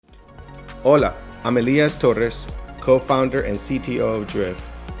Hola, I'm Elias Torres, co-founder and CTO of Drift.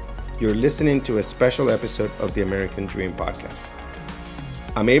 You're listening to a special episode of the American Dream podcast.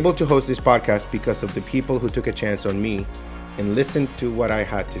 I'm able to host this podcast because of the people who took a chance on me and listened to what I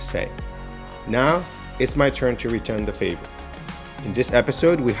had to say. Now, it's my turn to return the favor. In this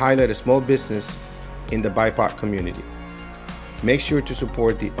episode, we highlight a small business in the BIPOC community. Make sure to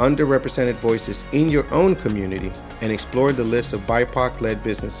support the underrepresented voices in your own community and explore the list of BIPOC-led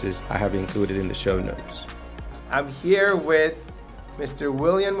businesses I have included in the show notes. I'm here with Mr.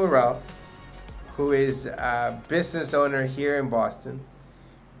 William Morrell, who is a business owner here in Boston,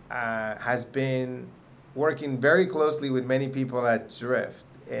 has been working very closely with many people at Drift,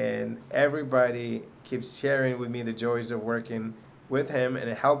 and everybody keeps sharing with me the joys of working with him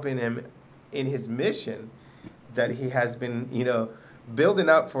and helping him in his mission that he has been, building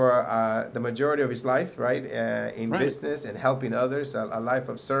up for the majority of his life, right, in business and helping others, a life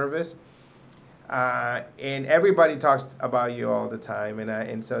of service. And everybody talks about you all the time,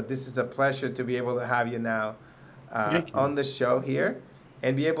 and so this is a pleasure to be able to have you now on the show here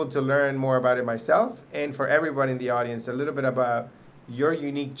and be able to learn more about it myself, and for everybody in the audience, a little bit about your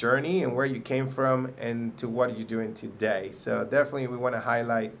unique journey and where you came from and to what you're doing today. So definitely we want to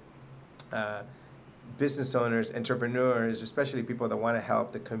highlight business owners, entrepreneurs, especially people that want to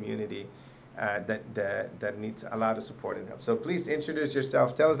help the community that needs a lot of support and help. So please introduce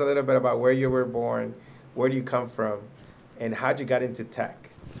yourself. Tell us a little bit about where you were born, where do you come from, and how'd you got into tech.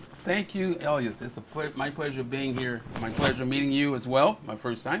 Thank you, Elias. It's my pleasure being here. My pleasure meeting you as well, my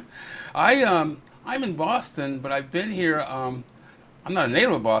first time. I'm in Boston, but I've been here. I'm not a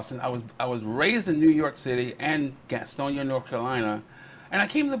native of Boston. I was raised in New York City and Gastonia, North Carolina. And I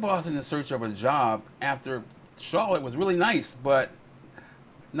came to Boston in search of a job after Charlotte was really nice, but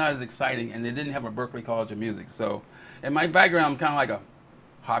not as exciting, and they didn't have a Berklee College of Music. So in my background, I'm kind of like a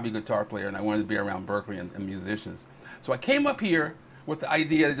hobby guitar player, and I wanted to be around Berklee and musicians. So I came up here with the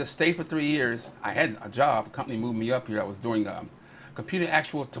idea to just stay for 3 years. I had a job. A company moved me up here. I was doing computer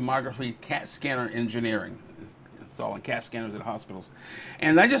actual tomography CAT scanner engineering. It's all in CAT scanners at hospitals.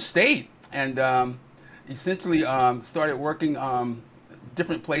 And I just stayed and essentially started working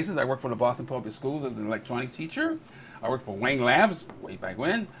different places. I worked for the Boston Public Schools as an electronic teacher. I worked for Wang Labs way back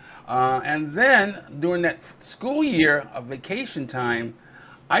when. And then during that school year of vacation time,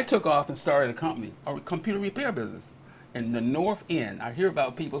 I took off and started a company, a computer repair business in the North End. I hear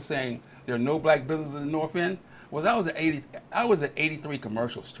about people saying there are no black businesses in the North End. Well, I was at 83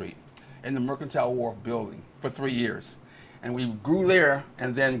 Commercial Street in the Mercantile Wharf building for 3 years. And we grew there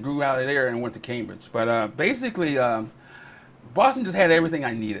and then grew out of there and went to Cambridge. But basically, Boston just had everything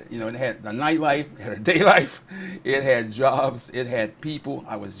I needed. It had the nightlife, it had a day life, it had jobs, it had people.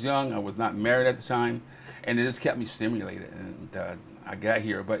 I was young, I was not married at the time, and it just kept me stimulated. And I got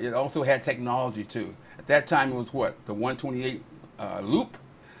here, but it also had technology too. At that time, it was the 128 loop,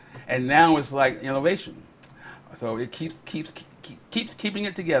 and now it's like innovation. So it keeps keeping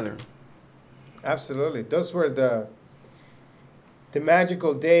it together. Absolutely, those were the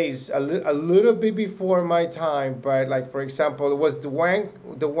magical days, a little bit before my time, but like, for example, it was the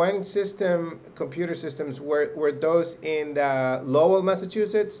Wang system, computer systems, were those in Lowell,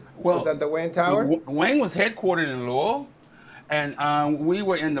 Massachusetts? Well, was that the Wang Tower? Wang was headquartered in Lowell, and we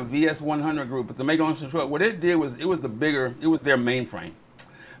were in the VS100 group. But to make a long story short, what it did was it was their mainframe.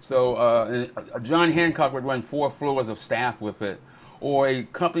 So John Hancock would run 4 floors of staff with it, or a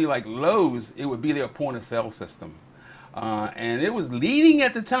company like Lowe's, it would be their point of sale system. And it was leading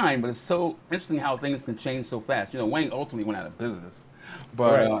at the time, but it's so interesting how things can change so fast. Wang ultimately went out of business,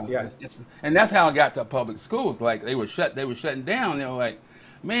 but and that's how I got to public schools. Like they were shutting down. They were like,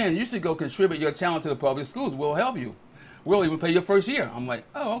 "Man, you should go contribute your talent to the public schools. We'll help you. We'll even pay your first year." I'm like,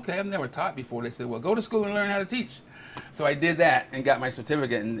 "Oh, okay. I've never taught before." They said, "Well, go to school and learn how to teach." So I did that and got my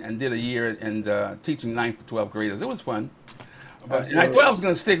certificate and did a year and teaching 9th to 12th graders. It was fun. And I thought I was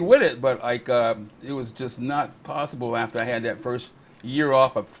going to stick with it, but it was just not possible after I had that first year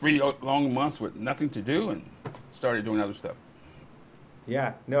off of 3 long months with nothing to do and started doing other stuff.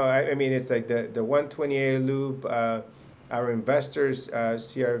 Yeah, no, I mean, it's like the 128 loop, our investors,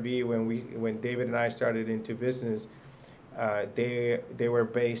 CRV, when David and I started into business, they were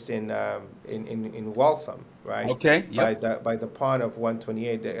based in Waltham, right? Okay. Yep. By the pond of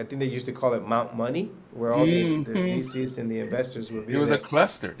 128. I think they used to call it Mount Money, where all the VCs and the investors would be. It was there. a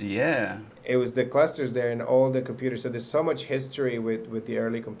cluster, yeah. It was the clusters there and all the computers. So there's so much history with the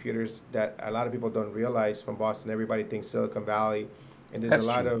early computers that a lot of people don't realize from Boston. Everybody thinks Silicon Valley, and there's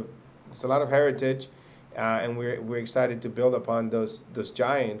a lot of heritage. And we're excited to build upon those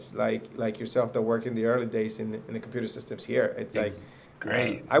giants like yourself that work in the early days in the computer systems here. It's like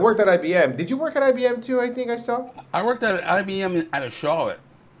Great. I worked at IBM. Did you work at IBM too? I think I saw. I worked at IBM out of Charlotte.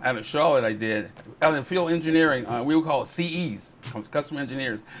 Out of Charlotte, I did. Out in field engineering, we would call it CEs, customer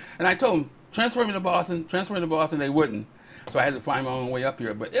engineers. And I told them, transfer me to Boston, transfer me to Boston. They wouldn't. So I had to find my own way up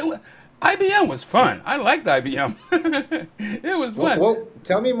here. But IBM was fun. I liked IBM. It was fun. Well,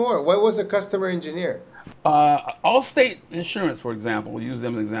 tell me more. What was a customer engineer? Allstate Insurance, for example, we'll use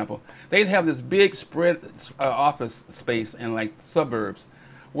them as an example. They'd have this big spread office space in like suburbs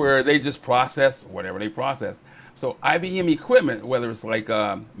where they just process whatever they process. So IBM equipment, whether it's like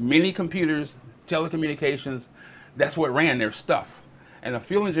mini computers, telecommunications, that's what ran their stuff. And a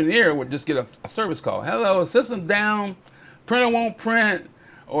field engineer would just get a service call. Hello, system down, printer won't print,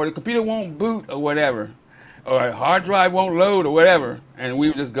 or the computer won't boot, or whatever. Or a hard drive won't load, or whatever. And we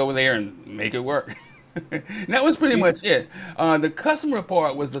would just go there and make it work. And that was pretty much it. The customer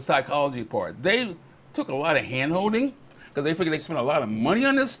part was the psychology part. They took a lot of hand-holding because they figured they spent a lot of money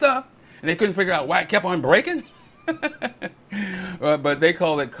on this stuff, and they couldn't figure out why it kept on breaking. But they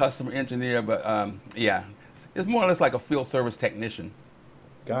called it customer engineer. But yeah, it's more or less like a field service technician.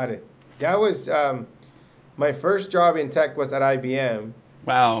 Got it. That was my first job in tech was at IBM.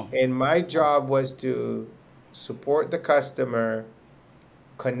 Wow. And my job was to support the customer,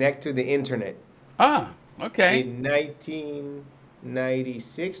 connect to the internet. Ah, okay. In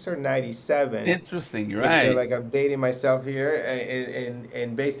 1996 or 97. Interesting, you're And so right. like I'm dating myself here,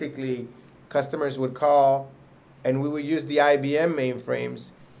 and basically customers would call, and we would use the IBM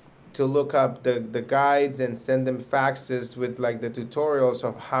mainframes to look up the guides and send them faxes with like the tutorials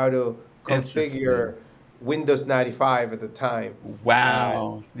of how to configure Windows 95 at the time.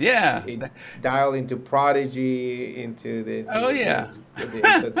 Wow. Yeah. Dial into Prodigy, into this. Oh, yeah. So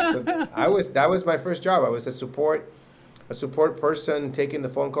that was my first job. I was a support person taking the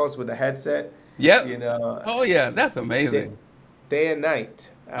phone calls with a headset. Yep. You know. Oh, yeah. That's amazing. Day and night.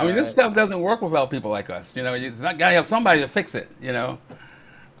 I mean, this stuff doesn't work without people like us. You know, it's not gotta have somebody to fix it. You know.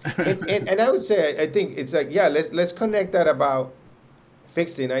 and I would say I think it's like, yeah, let's connect that about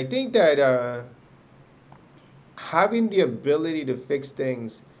fixing. I think that having the ability to fix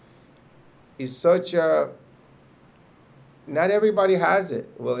things is such a, not everybody has it,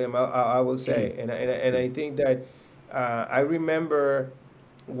 William. I will say, and I think that I remember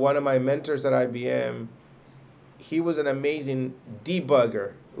one of my mentors at IBM. He was an amazing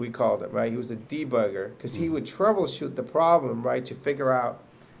debugger, we called it, right? He was a debugger because he would troubleshoot the problem, right, to figure out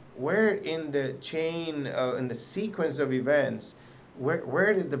where in the chain, in the sequence of events,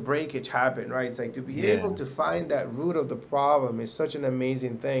 where did the breakage happen, right? It's like to be able to find that root of the problem is such an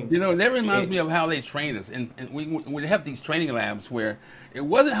amazing thing. You know, that reminds me of how they trained us. And we have these training labs where it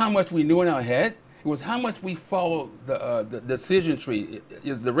wasn't how much we knew in our head, it was how much we followed the decision tree.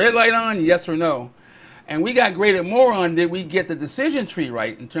 Is the red light on, yes or no? And we got graded more on did we get the decision tree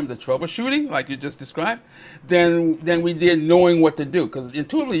right in terms of troubleshooting, like you just described, than we did knowing what to do. Because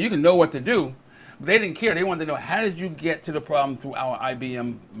intuitively you can know what to do. They didn't care. They wanted to know, how did you get to the problem through our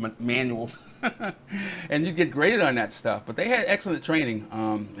IBM manuals? And you get graded on that stuff. But they had excellent training,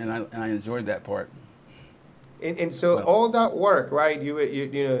 and I enjoyed that part. And so all that work, right? You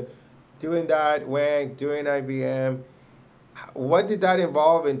know, doing that, WANC, doing IBM. What did that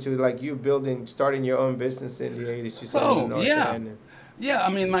evolve into? Like you starting your own business in the 80s? You said in the North End. Yeah. I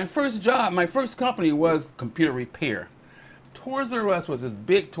mean, my first company was computer repair. Toys R Us was this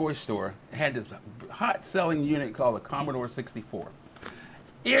big toy store. It had this hot selling unit called the Commodore 64.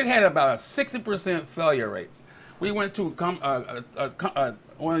 It had about a 60% failure rate. We went to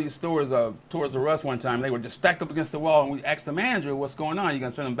one of these stores, Toys R Us, one time. They were just stacked up against the wall, and we asked the manager, "What's going on? You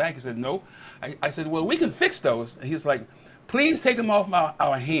gonna send them back?" He said, "No." I said, "Well, we can fix those." And he's like, "Please take them off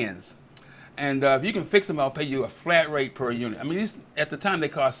our hands. And if you can fix them, I'll pay you a flat rate per unit." I mean, at the time they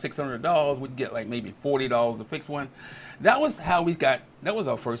cost $600. We'd get like maybe $40 to fix one. That was how that was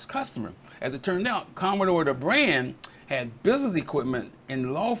our first customer. As it turned out, Commodore, the brand, had business equipment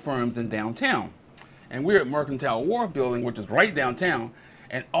in law firms in downtown. And we're at Mercantile Wharf Building, which is right downtown.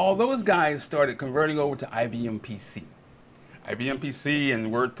 And all those guys started converting over to IBM PC. IBM PC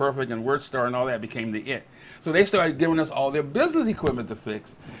and WordPerfect and WordStar and all that became the it. So they started giving us all their business equipment to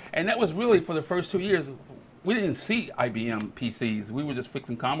fix. And that was really, for the first 2 years, we didn't see IBM PCs. We were just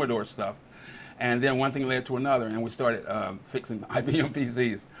fixing Commodore stuff. And then one thing led to another, and we started fixing IBM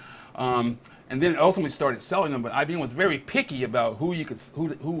PCs. And then ultimately started selling them, but IBM was very picky about who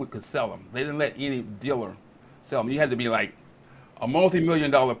could sell them. They didn't let any dealer sell them. You had to be like a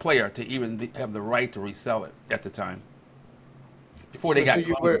multi-million-dollar player to even have the right to resell it at the time. Before they got.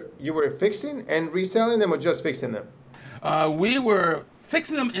 So you were fixing and reselling them, or just fixing them? We were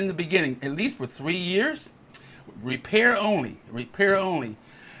fixing them in the beginning, at least for 3 years. repair only, repair only.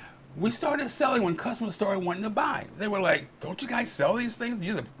 We started selling when customers started wanting to buy. They were like, "Don't you guys sell these things?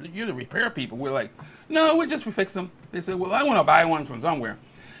 You're the repair people." We're like, "No, we just fix them." They said, "Well, I want to buy one from somewhere."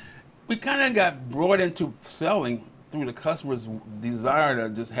 We kind of got brought into selling through the customer's desire to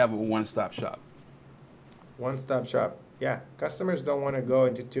just have a one-stop shop. One-stop shop. Yeah, customers don't want to go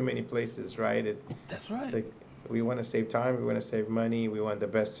into too many places, right? That's right. It's like we want to save time, we want to save money, we want the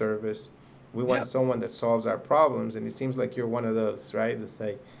best service. We want Yep. someone that solves our problems, and it seems like you're one of those, right? It's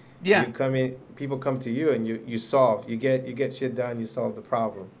like Yeah. you come in, people come to you, and you solve, you get shit done, you solve the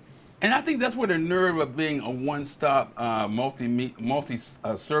problem. And I think that's where the nerve of being a one-stop multi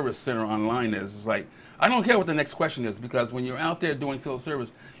service center online is. It's like I don't care what the next question is because when you're out there doing field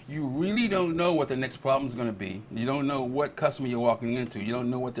service, you really don't know what the next problem is going to be. You don't know what customer you're walking into. You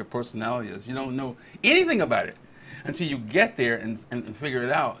don't know what their personality is. You don't know anything about it until you get there and figure it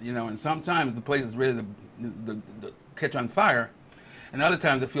out. You know, and sometimes the place is ready to catch on fire, and other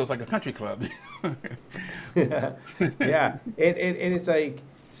times it feels like a country club. Yeah, yeah. And it's like,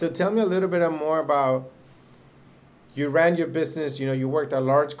 so tell me a little bit more about, you ran your business, you worked at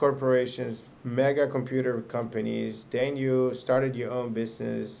large corporations, mega computer companies, then you started your own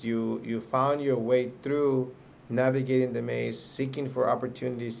business, you found your way through navigating the maze, seeking for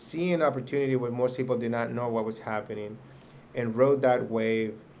opportunities, seeing opportunity where most people did not know what was happening, and rode that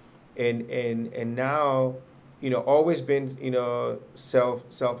wave, and now, always been,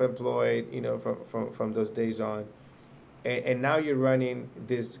 self-employed, from those days on. And now you're running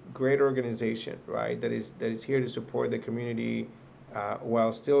this great organization, right? That is here to support the community,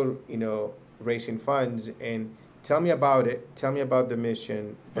 while still, raising funds. And tell me about it. Tell me about the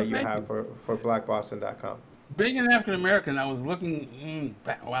mission that Well, you thank have you. for BlackBoston.com. Being an African American, I was looking,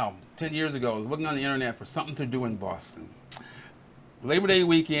 10 years ago, I was looking on the internet for something to do in Boston. Labor Day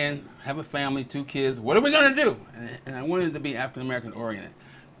weekend, have a family, 2 kids. What are we going to do? And I wanted to be African American oriented.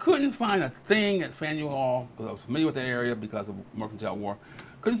 Couldn't find a thing at Faneuil Hall because I was familiar with that area because of Mercantile War.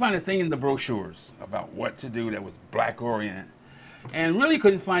 Couldn't find a thing in the brochures about what to do that was black oriented, and really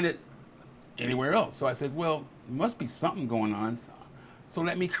couldn't find it anywhere else. So I said, well, there must be something going on. So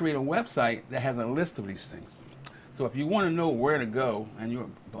let me create a website that has a list of these things. So if you want to know where to go and you're a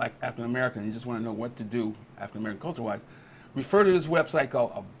black African American and you just want to know what to do African American culture wise, refer to this website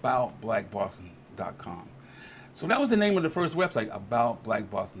called aboutblackboston.com. So that was the name of the first website,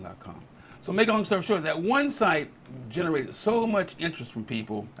 aboutblackboston.com. So make a long story short, that one site generated so much interest from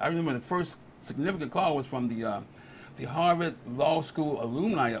people. I remember the first significant call was from the Harvard Law School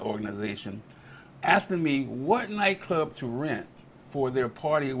Alumni Organization asking me what nightclub to rent for their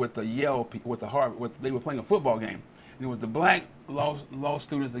party with the Yale, with the Harvard, they were playing a football game. And it was the black law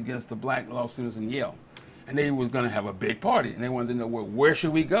students against the black law students in Yale. And they were going to have a big party. And they wanted to know, well, where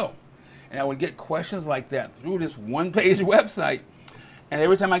should we go? And I would get questions like that through this one-page website. And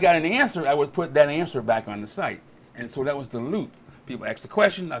every time I got an answer, I would put that answer back on the site. And so that was the loop. People ask the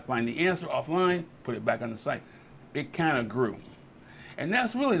question, I find the answer offline, put it back on the site. It kind of grew. And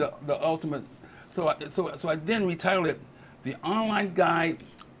that's really the ultimate. So I then retitled it The Online Guide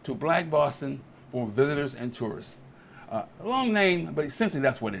to Black Boston for Visitors and Tourists. A long name, but essentially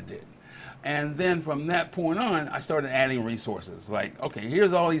that's what it did. And then from that point on, I started adding resources. Like, okay,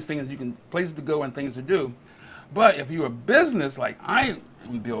 here's all these things places to go and things to do. But if you're a business like I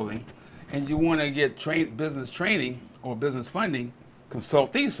am building, and you want to get business training or business funding,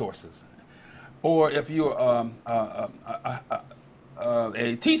 consult these sources. Or if you're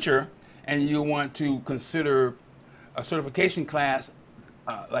a teacher and you want to consider a certification class,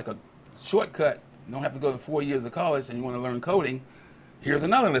 like a shortcut, you don't have to go to 4 years of college, and you want to learn coding, here's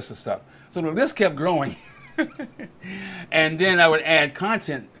another list of stuff. So the list kept growing. And then I would add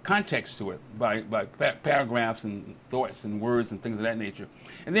context to it by paragraphs and thoughts and words and things of that nature.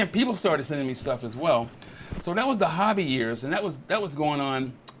 And then people started sending me stuff as well. So that was the hobby years, and that was going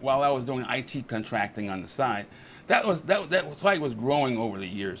on while I was doing IT contracting on the side. That site was growing over the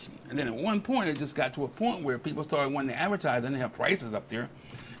years. And then at one point, it just got to a point where people started wanting to advertise, and they have prices up there.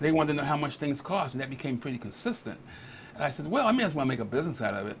 They wanted to know how much things cost, and that became pretty consistent. And I said, well, I may as well make a business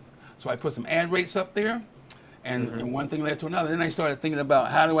out of it. So I put some ad rates up there, and one thing led to another. Then I started thinking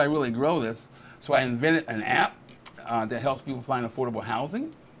about how do I really grow this. So I invented an app that helps people find affordable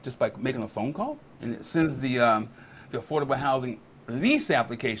housing just by making a phone call, and it sends the affordable housing lease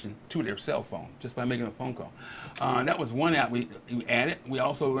application to their cell phone just by making a phone call. That was one app we added. We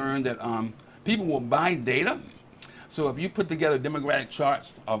also learned that people will buy data. So if you put together demographic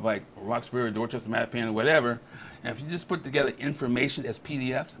charts of like Roxbury, Dorchester, Mattapan, or whatever, and if you just put together information as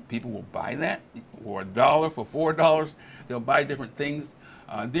PDFs, people will buy that for $1, for $4. They'll buy different things.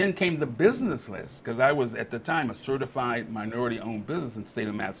 Then came the business list, because I was at the time a certified minority-owned business in the state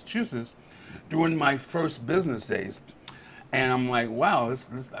of Massachusetts during my first business days. And I'm like, wow,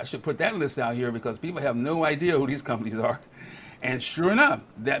 I should put that list out here because people have no idea who these companies are. And sure enough,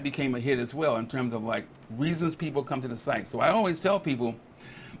 that became a hit as well in terms of like reasons people come to the site. So I always tell people,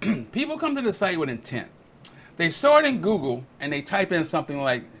 people come to the site with intent. They start in Google and they type in something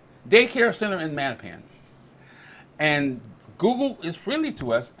like daycare center in Mattapan. And Google is friendly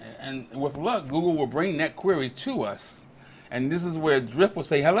to us, and with luck, Google will bring that query to us. And this is where Drift will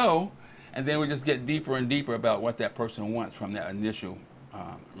say hello, and then we just get deeper and deeper about what that person wants from that initial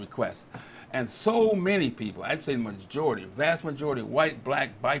request. And so many people, I'd say the majority, vast majority, white,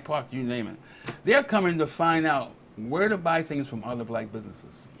 black, BIPOC, you name it, they're coming to find out where to buy things from other black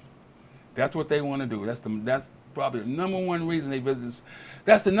businesses. That's what they want to do. That's probably the number one reason they visit.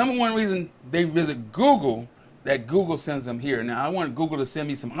 That's the number one reason they visit Google, that Google sends them here. Now, I want Google to send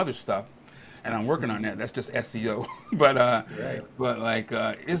me some other stuff, and I'm working on that. That's just SEO. But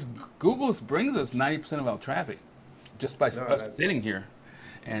it's Google brings us 90% of our traffic just by us sitting here,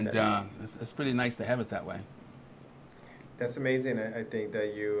 and it's pretty nice to have it that way. That's amazing. I think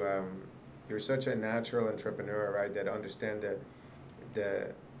that you're such a natural entrepreneur, right? That understand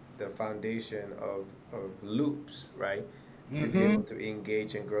the foundation of loops, right? To be able to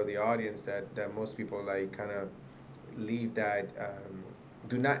engage and grow the audience that most people like kind of leave that,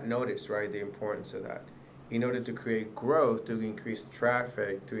 do not notice, right, the importance of that in order to create growth, to increase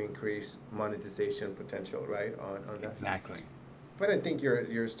traffic, to increase monetization potential, right, on that. Exactly. But I think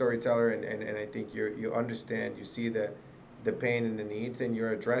you're a storyteller, and I think you understand, you see the pain and the needs, and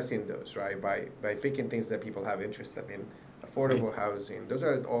you're addressing those, right, by picking things that people have interest in. Affordable housing, those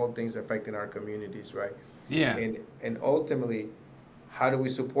are all things affecting our communities, right? Yeah. And ultimately, how do we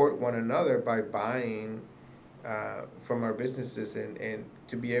support one another by buying from our businesses and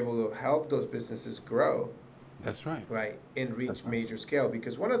to be able to help those businesses grow? That's right. Right, and reach major scale.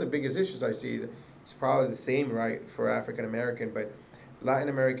 Because one of the biggest issues I see is probably the same, right, for African American, but Latin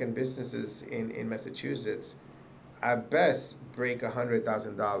American businesses in Massachusetts, at best, break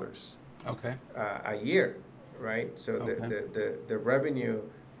 $100,000 a year. Right, so the revenue,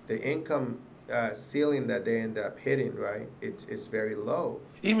 the income ceiling that they end up hitting, right, it's very low.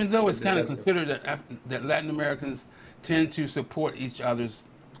 Even though it's kind of considered that Latin Americans tend to support each other's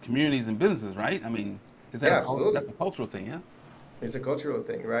communities and businesses, right? I mean, is that absolutely. That's a cultural thing, yeah? It's a cultural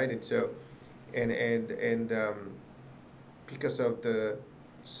thing, right? And so, and because of the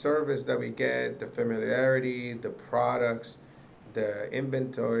service that we get, the familiarity, the products, the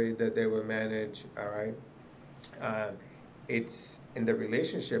inventory that they will manage, all right. It's in the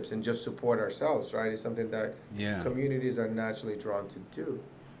relationships and just support ourselves, right? It's something that communities are naturally drawn to do.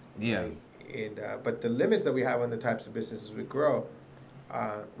 Yeah. Right? And but the limits that we have on the types of businesses we grow,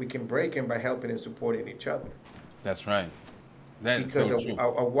 we can break them by helping and supporting each other. That's right. Because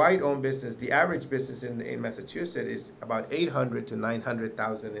a white-owned business, the average business in Massachusetts is about 800 to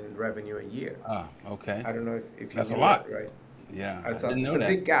 900,000 in revenue a year. Ah, okay. I don't know if you that's know a lot, that, right? Yeah, It's I didn't know a that.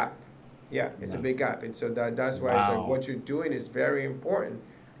 big gap. Yeah, it's a big gap, and so that's why it's like what you're doing is very important.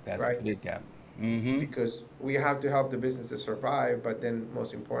 That's right? a big gap. Because we have to help the businesses survive, but then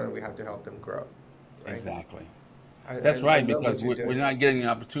most importantly, we have to help them grow. Right? Exactly. That's right, because we're not getting the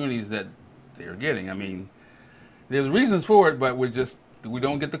opportunities that they're getting. I mean, there's reasons for it, but we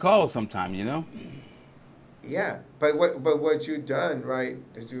don't get the calls sometimes, you know? Yeah, but what you've done, right,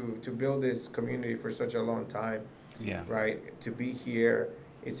 is to build this community for such a long time. Yeah. Right, to be here.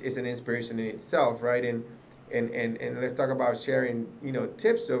 It's an inspiration in itself, right? And let's talk about sharing,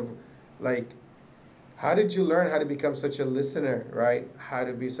 tips of like, how did you learn how to become such a listener, right? How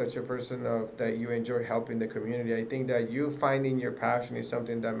to be such a person that you enjoy helping the community. I think that you finding your passion is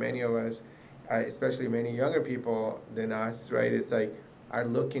something that many of us, especially many younger people than us, right? It's like are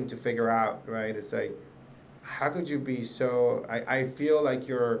looking to figure out, right? It's like, how could you be so? I feel like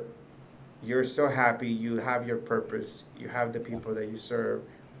you're so happy, you have your purpose, you have the people that you serve.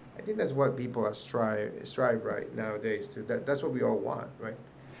 I think that's what people strive right nowadays to. That's what we all want, right?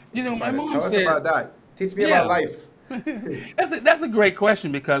 My mom Tell said, us about that. Teach me about life. That's a great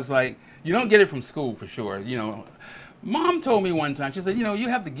question, because like you don't get it from school for sure. Mom told me one time, she said, you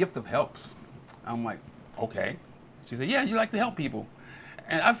have the gift of helps. I'm like, okay. She said, yeah, you like to help people.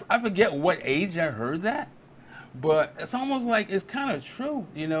 And I forget what age I heard that, but it's almost like it's kind of true,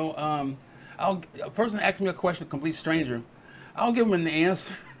 a person asks me a question, a complete stranger, I'll give them an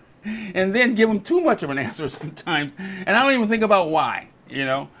answer and then give them too much of an answer sometimes, and I don't even think about why,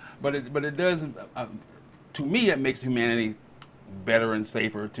 but it does, to me, it makes humanity better and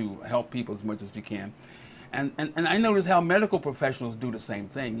safer to help people as much as you can. And I notice how medical professionals do the same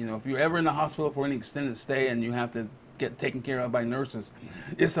thing. You know, if you're ever in the hospital for any extended stay and you have to get taken care of by nurses,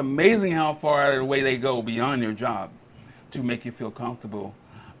 it's amazing how far out of the way they go beyond their job to make you feel comfortable.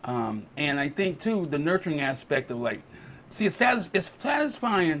 And I think too, the nurturing aspect of like, see, it's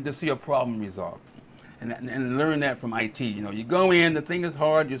satisfying to see a problem resolved. And learn that from IT. You know, you go in, the thing is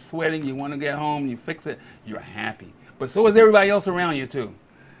hard, you're sweating, you want to get home, you fix it, you're happy. But so is everybody else around you too,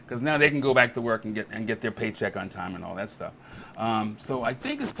 because now they can go back to work and get their paycheck on time and all that stuff. So I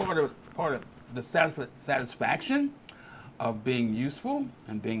think it's part of the satisfaction of being useful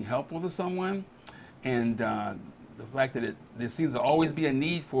and being helpful to someone, and the fact that there seems to always be a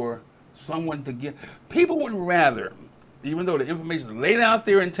need for someone to give. People would rather, even though the information is laid out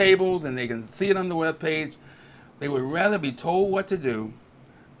there in tables and they can see it on the web page, they would rather be told what to do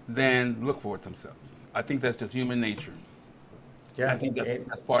than look for it themselves. I think that's just human nature. Yeah, I think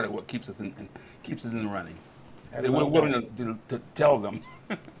that's part of what keeps us in the running. I We're love willing to tell them.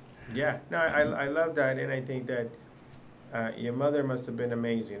 Yeah, no, I love that, and I think that your mother must have been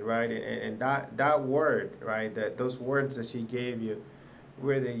amazing, right? And that word, right? Those words that she gave you,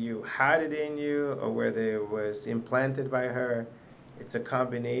 whether you had it in you or whether it was implanted by her, it's a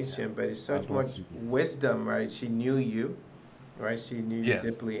combination, but it's such much wisdom, right? She knew you, right? She knew you Yes.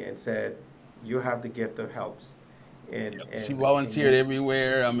 deeply and said, you have the gift of helps. And She volunteered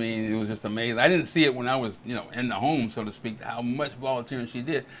everywhere. I mean, it was just amazing. I didn't see it when I was, in the home, so to speak, how much volunteering she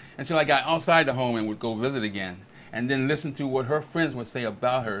did. Until I got outside the home and would go visit again, and then listen to what her friends would say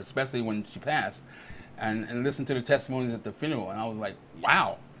about her, especially when she passed, and listen to the testimonies at the funeral. And I was like,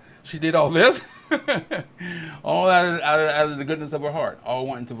 wow, she did all this, all out of the goodness of her heart, all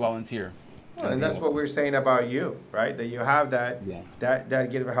wanting to volunteer. And that's what we're saying about you, right? That you have that Yeah. that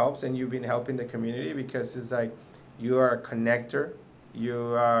gift of helps, and you've been helping the community because it's like you are a connector.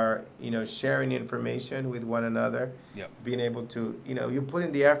 You are, sharing information with one another. Yep. Being able to, you put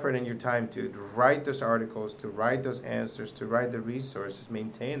in the effort and your time to write those articles, to write those answers, to write the resources,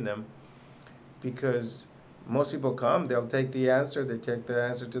 maintain them, because most people come, they'll take the answer, they take the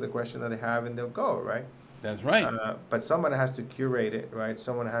answer to the question that they have, and they'll go, right? That's right. But someone has to curate it, right?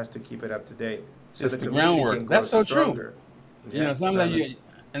 Someone has to keep it up to date, so It's the the community groundwork. can grow That's so stronger. true. Sometimes you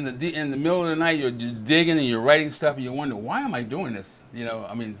in the middle of the night you're digging and you're writing stuff and you wonder, why am I doing this?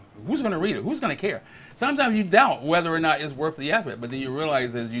 I mean, who's going to read it? Who's going to care? Sometimes you doubt whether or not it's worth the effort, but then you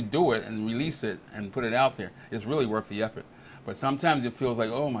realize as you do it and release it and put it out there, it's really worth the effort. But sometimes it feels like,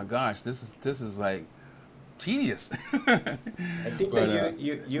 oh my gosh, this is like tedious. I think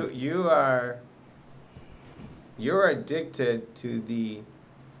that you're addicted to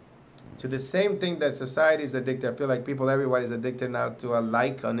the same thing that society is addicted. I feel like everybody's addicted now to a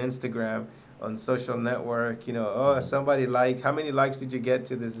like on Instagram, on social network. Somebody how many likes did you get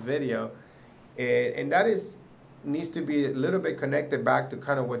to this video? And that needs to be a little bit connected back to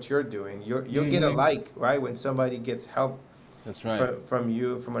kind of what you're doing. You'll get a like, right, when somebody gets help. That's right. From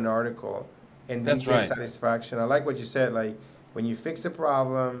you, from an article, and That's you get right. satisfaction. I like what you said, like when you fix a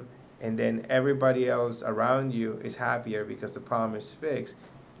problem and then everybody else around you is happier because the problem is fixed.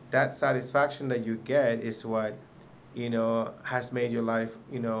 That satisfaction that you get is what, has made your life,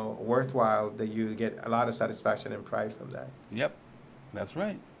 worthwhile, that you get a lot of satisfaction and pride from that. Yep. That's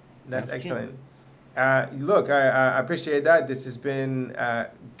right. That's That's excellent. Look, I appreciate that. This has been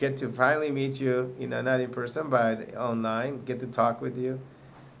get to finally meet you, not in person, but online, get to talk with you,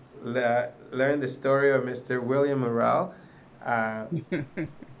 learn the story of Mr. William Morrell,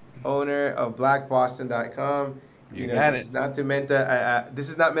 owner of BlackBoston.com. This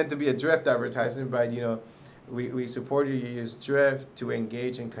is not meant to be a Drift advertisement, but we support you. You use Drift to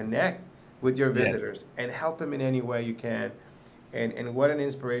engage and connect with your visitors and help them in any way you can. And what an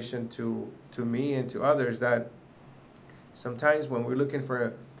inspiration to me and to others, that sometimes when we're looking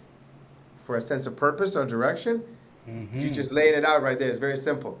for a sense of purpose or direction, you just laying it out right there. It's very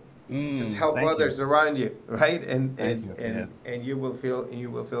simple. Just help others around you, right? And you will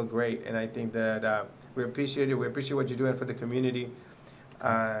feel great. And I think that we appreciate it. We appreciate what you're doing for the community.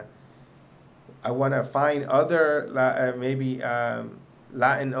 I want to find other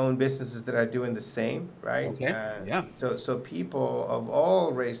Latin-owned businesses that are doing the same, right? Okay. So people of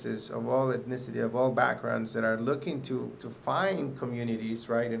all races, of all ethnicity, of all backgrounds that are looking to find communities,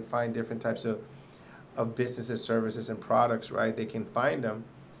 right, and find different types of businesses, services, and products, right? They can find them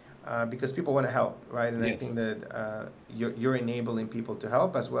because people want to help, right? And I think that you're enabling people to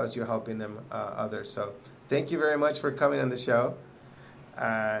help as well as you're helping them others. So thank you very much for coming on the show.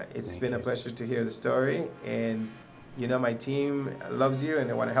 It's been a pleasure to hear the story, and my team loves you and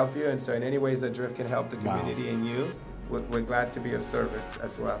they want to help you, and so in any ways that Drift can help the community and you, we're glad to be of service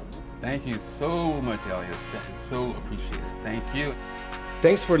as well. Thank you so much, Elias. That is so appreciated. Thank you.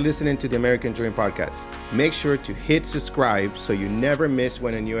 Thanks for listening to the American Dream Podcast. Make sure to hit subscribe so you never miss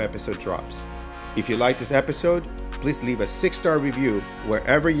when a new episode drops. If you like this episode, please leave a 6-star review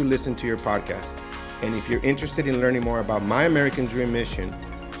wherever you listen to your podcast. And if you're interested in learning more about my American Dream mission,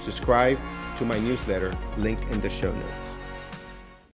 subscribe to my newsletter, linked in the show notes.